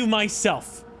kill you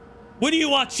myself. What do you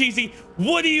want, Cheesy?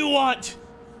 What do you want?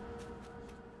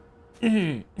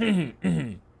 And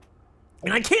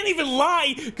I can't even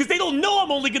lie because they don't know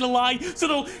I'm only gonna lie, so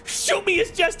they'll shoot me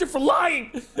as Jester for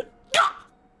lying.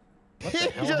 He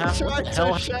just tried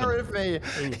to sheriff me.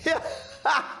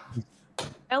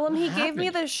 Ellum, he gave me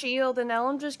the shield, and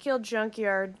Ellum just killed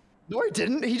Junkyard. No, he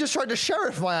didn't. He just tried to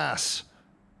sheriff my ass.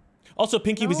 Also,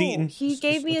 Pinky was eaten. He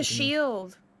gave me a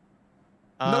shield.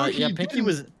 No, yeah, Pinky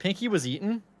was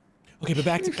eaten. Okay, but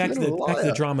back to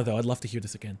the drama though. I'd love to hear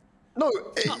this again. No,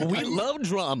 we love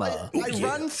drama.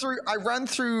 I ran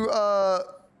through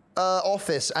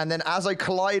office, and then as I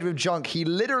collide with Junk, he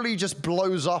literally just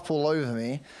blows up all over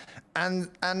me, and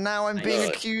now I'm being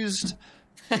accused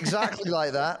exactly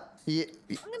like that. I'm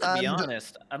gonna be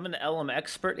honest. I'm an Ellum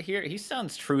expert here. He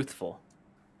sounds truthful.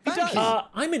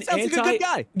 I'm an anti. A good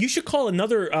guy. You should call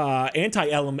another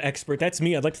anti-Ellum expert. That's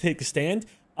me. I'd like to take a stand.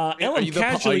 Ellum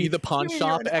casually. Are you the pawn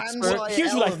shop expert?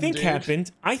 Here's what I think happened.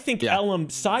 I think Ellum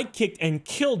sidekicked and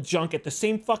killed Junk at the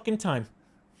same fucking time.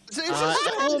 He's saying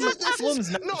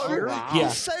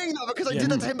that because I did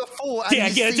that to him before.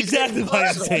 And that's exactly why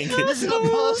I'm saying it. This is a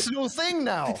personal thing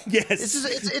now. Yes.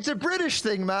 It's a British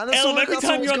thing, man. Ellum, every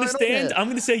time you're on the stand, I'm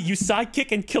going to say you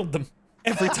sidekick and killed them.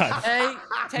 Every time.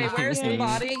 Tay, where's the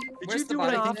body? Where's the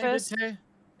body? Office?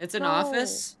 It's an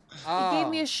office? He gave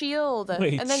me a shield,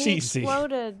 Wait, and then he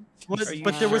exploded.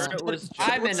 But there was.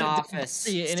 I'm in office,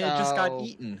 and it just got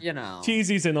eaten. You know.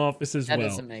 Cheesy's in office as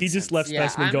well. He just left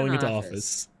Specimen going into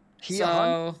office. He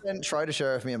 100% tried to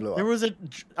sheriff me and blew up. There was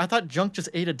I thought Junk just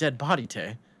ate a dead body,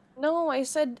 Tay. No, I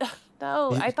said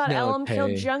no. I thought Ellum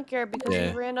killed Junkyard because he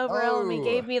ran over Ellum. He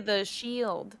gave me the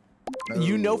shield.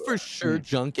 You know for sure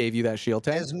Junk gave you that shield,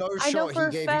 Tay? There's no shot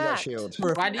he gave you that shield.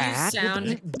 Why do you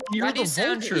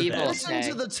sound evil, Listen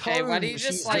to the tone. Hey, why do you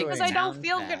just like? Because I don't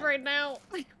feel good right now.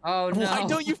 Oh no! Why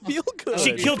don't you feel good?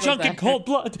 She killed Junk in cold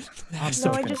blood. I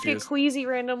just get queasy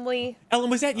randomly.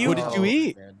 Ellum, was that you? What did you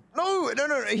eat? No.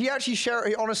 He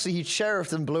actually honestly, he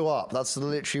sheriffed and blew up. That's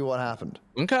literally what happened.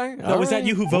 Okay. No, was that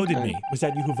you who voted me? Was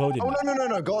that you who voted me? Oh,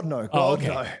 no. God, no. Oh, okay.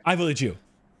 No. I voted you.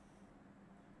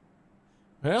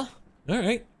 Well, all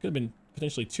right. Could have been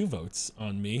potentially 2 votes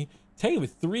on me. Tay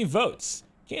with 3 votes.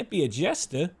 Can't be a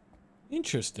jester.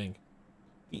 Interesting.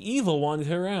 The evil wanted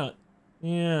her out.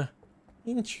 Yeah.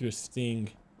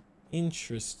 Interesting.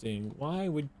 Why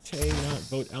would Tay not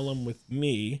vote Ellum with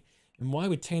me? And why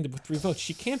would Tay end up with 3 votes?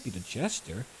 She can't be the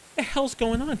jester. What the hell's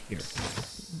going on here?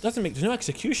 There's no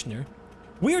executioner.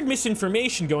 Weird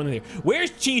misinformation going on here.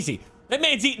 Where's Cheesy? That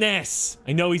man's eating ass.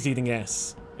 I know he's eating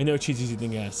ass. I know Cheesy's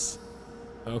eating ass.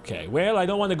 Okay, well, I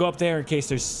don't want to go up there in case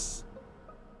there's...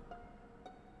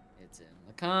 It's in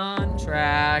the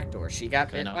contract, or she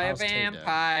got bit by a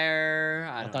vampire.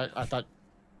 I thought...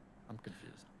 I'm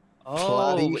confused.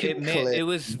 Oh, it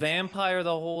was vampire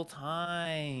the whole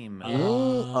time. There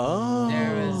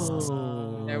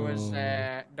was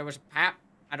a pap.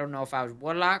 I don't know if I was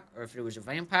warlock or if it was a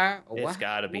vampire or what. It's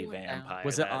gotta be vampire.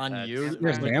 Was it on you?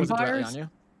 There's vampires? On you?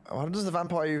 What does the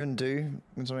vampire even do?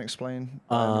 Can someone explain?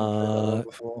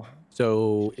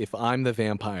 So if I'm the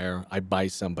vampire, I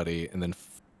bite somebody, and then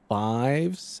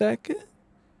 5 seconds.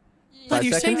 But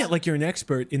you're saying that like you're an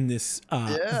expert in this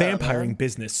vampiring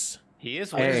business. He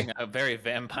is wearing a very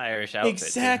vampire-ish outfit.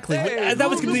 Exactly. That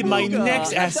was going to be my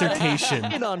next assertion.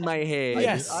 Get on my head.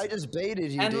 Yes. I just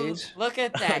baited you, dude. Look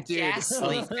at that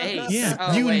ghastly face.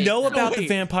 Yeah. You know about the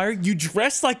vampire. You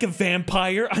dress like a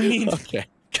vampire. I mean,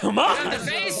 Come on. I'm the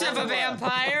face of a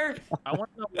vampire. I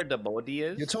want to know where the body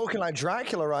is. You're talking like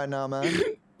Dracula right now, man.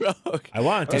 I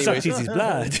want to suck Cheesy's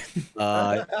blood.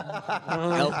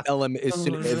 LM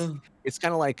it's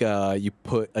kind of like you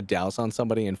put a douse on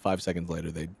somebody and 5 seconds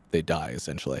later they die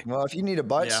essentially. Well, if you need to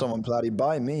bite someone, Platty,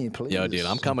 bite me, please. Yo, dude,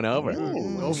 I'm coming over.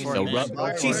 Go for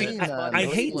it, Cheesy, I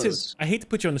hate to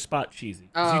put you on the spot, Cheesy.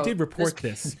 'Cause you did report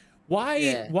this.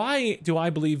 Why do I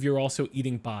believe you're also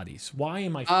eating bodies? Why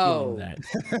am I feeling that?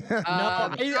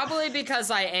 Probably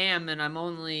because I am, and I'm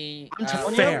only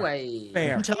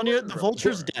Fair. I'm telling you, the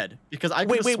vulture's dead because I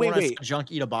wait. I saw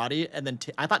Junk eat a body, and then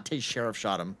I thought Tay's sheriff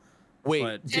shot him.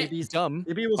 Wait, JB's dumb.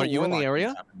 JB was Are you in the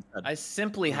area? I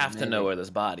simply have to know where this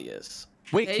body is.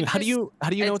 Wait, how do you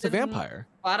know it's a vampire?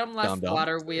 Bottom left Dumb.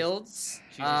 water wheels.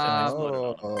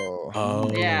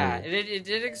 Oh. Yeah, it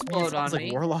did explode on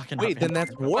me. Warlock and Wait, then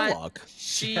that's Warlock.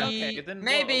 She Okay, then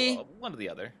maybe one or the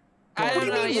other. I don't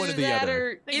know. one or the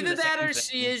other? Either that or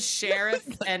she is sheriff,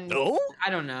 and I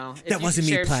don't know. If That you wasn't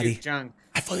me, sheriff shoot Platty. Junk.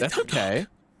 That's okay.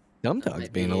 Dumb Dog's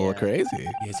being a little crazy.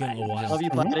 Yeah, he's getting a little wild. Love you,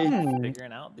 Platty.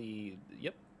 Figuring out the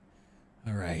yep.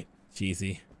 All right,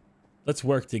 Cheesy. Let's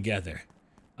work together.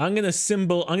 I'm gonna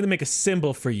make a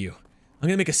symbol for you. I'm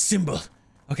gonna make a symbol.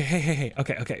 Okay, hey.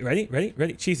 Okay.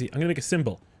 Ready? Cheesy, I'm gonna make a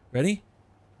symbol. Ready?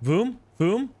 Boom.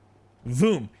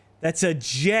 That's a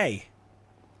J.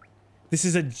 This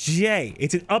is a J.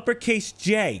 It's an uppercase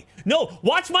J. No,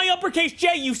 watch my uppercase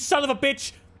J, you son of a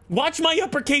bitch. Watch my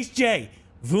uppercase J.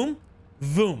 Voom.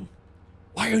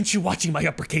 Why aren't you watching my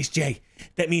uppercase J?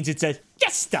 That means it says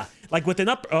Yesta. Like with an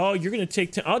up. Oh, you're gonna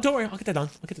take. Oh, don't worry. I'll get that on.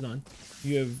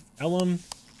 You have Ellum,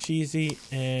 Cheesy,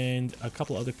 and a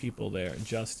couple other people there.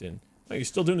 Justin. Oh, you're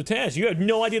still doing the task. You had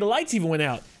no idea the lights even went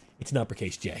out. It's an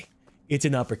uppercase J. It's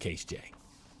an uppercase J.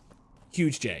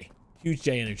 Huge J. Huge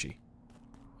J energy.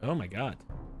 Oh my god.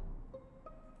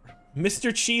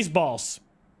 Mr. Cheeseballs.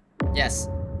 Yes.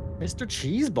 Mr.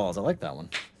 Cheeseballs. I like that one.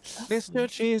 Mr.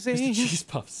 Cheesy. Mr. Cheese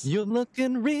Puffs. You're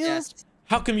looking real. Yes.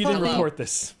 How come you didn't Hello. report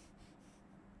this?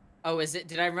 Oh, is it?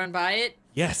 Did I run by it?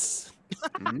 Yes.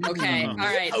 Okay. All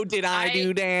right. Oh, did I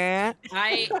do that?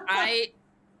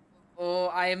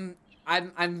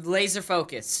 I'm laser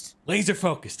focused. Laser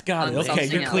focused. Got it. On Okay,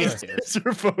 you're clear.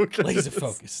 something Laser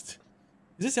focused.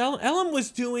 Is this Ellen? Ellen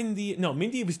was doing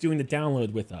Mindy was doing the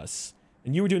download with us.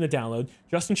 And you were doing the download.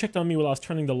 Justin checked on me while I was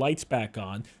turning the lights back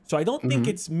on. So I don't think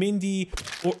it's Mindy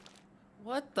or...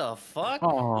 What the fuck?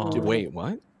 Wait,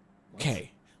 what?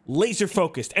 Okay. Laser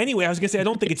focused. Anyway, I was going to say I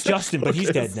don't think it's Justin, but he's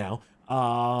dead now.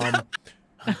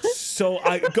 So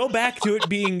I go back to it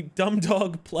being Dumb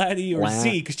Dog, Platty, or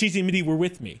Z, because Cheesy and Mindy were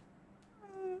with me.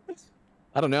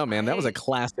 I don't know, man. That was a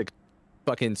classic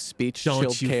fucking speech.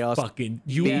 Chilled chaos.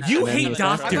 You hate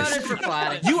doctors.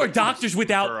 You are doctors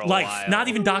without life, not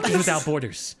even doctors without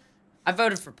borders. I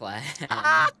voted for Platt.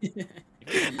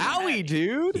 Owie,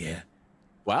 dude. Yeah.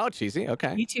 Wow, Cheesy.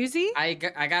 Okay. You too, Z? I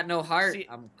got no heart.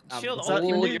 I'm Chill, all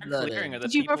you're clearing are the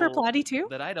Did you vote for people Platty too?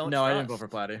 that I don't No, trust. I didn't vote for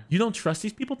Platty. You don't trust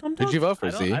these people, Dumb Dog? Did you vote for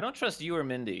Z? I don't trust you or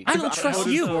Mindy. I don't trust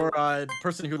voted you. for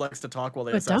person who likes to talk while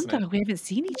they But Dumb assassinate. Dog, we haven't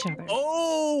seen each other.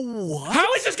 Oh,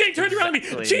 How is this getting turned around on me?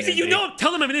 Cheesy, you know,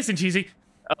 tell them I'm innocent, Cheesy.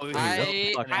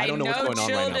 I don't know what's going on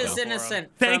Chilled right now, is though.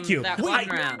 innocent. Thank from you. That one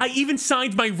round. I even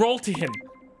signed my roll to him.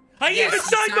 Yes, even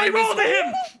signed my roll to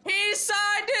him. He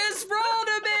signed his roll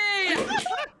to me.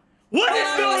 What is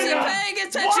I going wasn't on? paying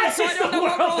attention, Why so I is don't the know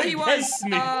what world role he was. against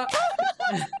me?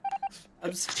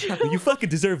 I'm sorry. You fucking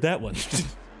deserve that one.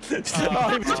 Oh,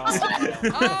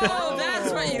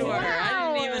 that's what you were.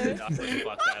 I didn't even.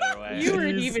 You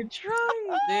weren't even trying.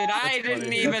 Dude, I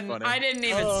didn't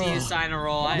even see you sign a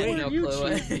roll. I had no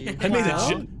clue. I made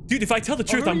a dude. If I tell the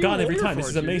truth, I'm gone every time. This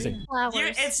is amazing.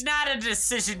 It's not a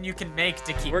decision you can make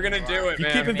to keep. We're gonna do it, You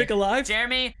man. keeping Vic alive?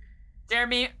 Jeremy,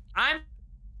 I'm.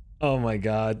 Oh my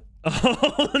god.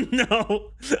 Oh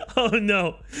no. Oh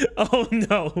no. Oh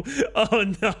no. Oh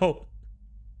no.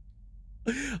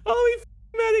 Oh, he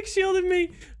medic shielded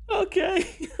me. Okay.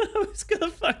 I was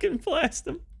gonna fucking blast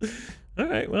him. All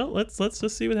right. Well, let's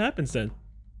just see what happens then.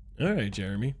 All right,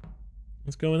 Jeremy.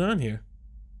 What's going on here?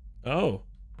 Oh.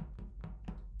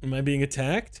 Am I being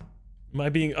attacked? Am I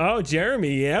being... Oh,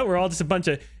 Jeremy, yeah, we're all just a bunch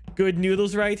of good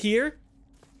noodles right here.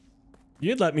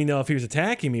 You'd let me know if he was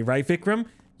attacking me, right, Vikram?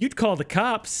 You'd call the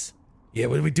cops. Yeah,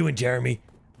 what are we doing, Jeremy?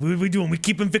 What are we doing? We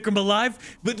keeping Vikram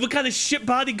alive? What kind of shit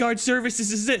bodyguard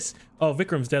services is this? Oh,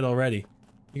 Vikram's dead already.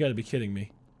 You gotta be kidding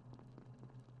me.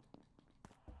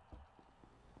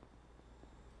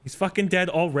 He's fucking dead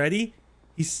already?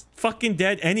 He's fucking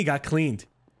dead and he got cleaned.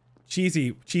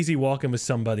 Cheesy walking with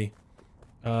somebody.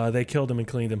 They killed him and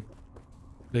cleaned him.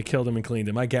 They killed him and cleaned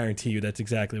him. I guarantee you that's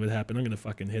exactly what happened. I'm gonna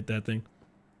fucking hit that thing.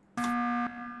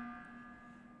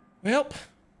 Well.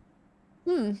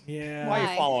 Yeah. Why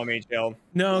are you following me, Jill?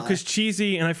 No, because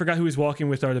Cheesy and I forgot who he was walking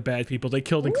with are the bad people. They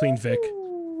killed and cleaned Vic.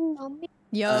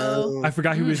 Yo. I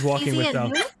forgot who he was walking with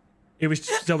though. It was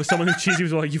someone who Cheesy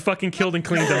was like, you fucking killed and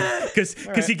cleaned him.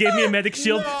 Because he gave me a medic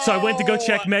shield, so I went to go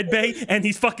check medbay, and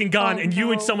he's fucking gone, and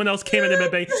you and someone else came into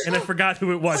medbay, and I forgot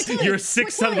who it was. You're a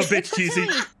sick son of a bitch, Cheesy.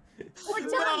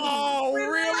 No,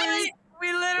 really?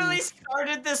 We literally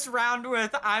started this round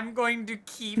with, I'm going to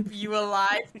keep you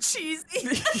alive,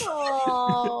 Cheesy.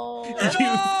 Oh.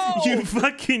 You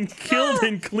fucking killed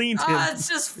and cleaned him. It's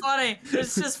just funny.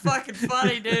 It's just fucking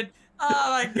funny, dude.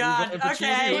 Oh my god.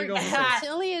 Okay.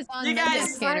 Chili is on the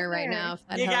scanner right now.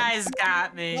 You guys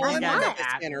got me. I'm on the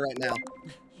scanner right now.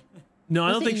 No,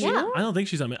 I don't think I don't think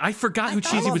she's on. I forgot who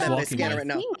Cheesy was walking with. Right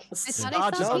now.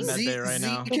 Scotch is on medbay right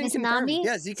now. Z can confirm.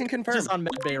 Yeah, Z can confirm. She's on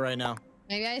medbay right now.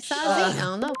 Maybe I saw Z. I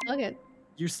don't know. Fuck it.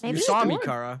 You saw me,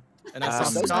 Kara. And I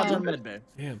saw Scotch on medbay.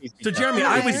 Damn. So Jeremy,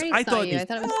 I thought it was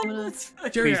someone else.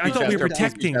 Jeremy, I thought we were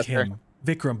protecting him.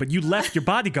 Vikram, but you left your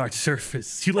bodyguard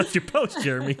surface. You left your post,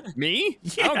 Jeremy. Me?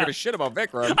 Yeah. I don't give a shit about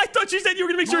Vikram. I thought you said you were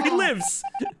gonna make sure he lives.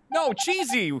 No,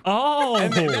 Cheesy. Oh.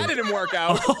 And then that didn't work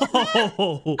out.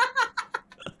 Oh.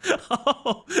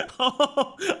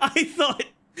 I thought.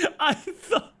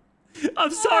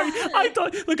 I'm sorry. I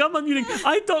thought. Look, I'm unmuting.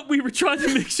 I thought we were trying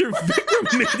to make sure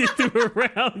Vikram made it through a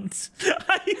round.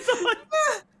 I thought.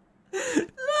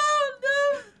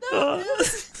 No.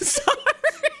 Sorry.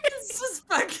 It's just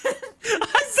fucking.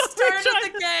 Started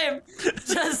the game.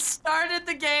 Just started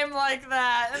the game like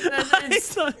that. And then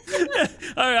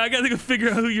All right, I gotta go figure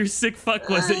out who your sick fuck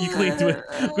was that you cleaned with.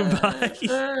 Goodbye.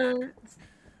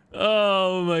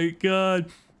 Oh my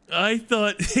god. I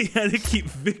thought he had to keep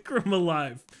Vikram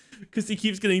alive because he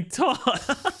keeps getting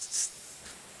tossed.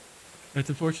 That's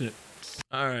unfortunate.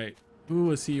 All right, who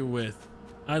was he with?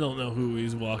 I don't know who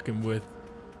he's walking with.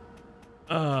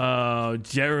 Oh,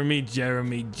 Jeremy.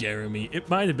 It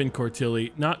might have been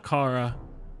Cortilli, not Kara,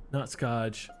 not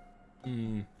Scotch.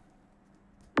 Oh,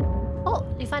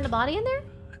 you find a body in there?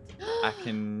 I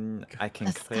can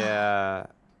clear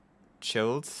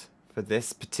Chilled for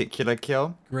this particular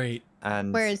kill. Great.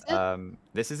 And where is it?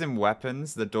 This is in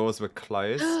weapons. The doors were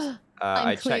closed.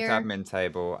 I checked admin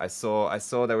table. I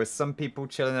saw there was some people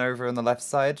chilling over on the left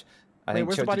side. I think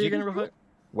where's the body again, real quick?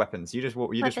 Weapons. You just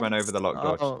went over the locked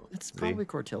door. Oh, it's probably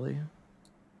Cortilli.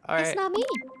 All right. It's not me.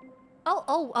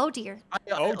 Oh dear.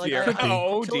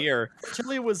 Oh dear.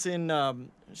 Chili was in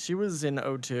she was in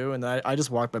O2 and I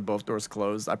just walked by both doors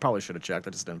closed. I probably should have checked.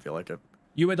 I just didn't feel like it.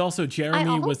 You had also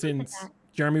Jeremy was in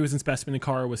specimen and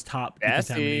Kara was top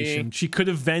decontamination. She could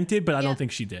have vented, but I don't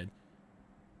think she did.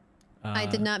 I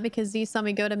did not because Z saw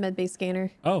me go to medbay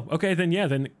scanner. Oh, okay,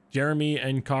 then Jeremy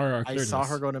and Kara are clear. I saw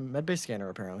her go to medbay scanner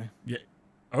apparently. Yeah.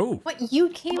 Oh. What? You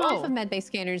came off of medbay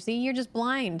scanner, Z. You're just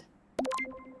blind.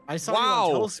 I saw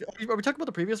you on Are we talking about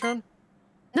the previous round?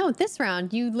 No, this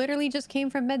round. You literally just came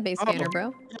from medbay scanner,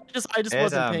 bro. I just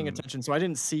wasn't paying attention, so I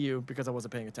didn't see you because I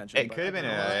wasn't paying attention. It could have been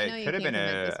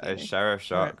a sheriff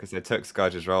shot because they took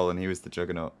Scourge's role and he was the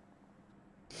juggernaut.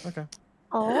 Okay.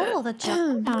 Oh, the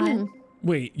juggernaut.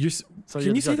 Wait, can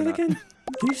you say that again?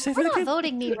 Can you say that again? We're not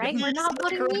voting me, right? We're not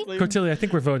voting me? Cortilli, I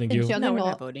think we're voting you. No, we're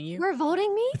not voting you. We're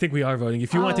voting me? I think we are voting.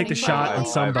 If you want to take the shot on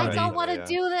somebody. I don't want to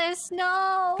do this.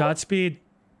 No. Godspeed.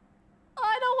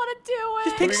 I don't want to do it.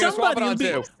 Just pick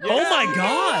somebody. Oh my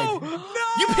god. No.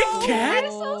 You picked Cat?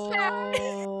 I'm so sorry.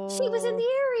 She was in the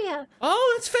area.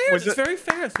 Oh, that's fair. It's very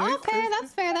fair. Okay,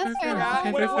 that's fair. That's fair.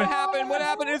 What happened? What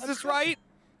happened? Is this right?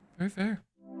 Very fair.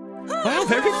 Wow,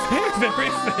 very fair. Very fair.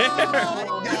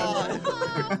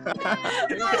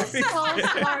 I'm so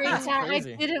sorry, Chat. I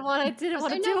didn't want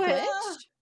to do it.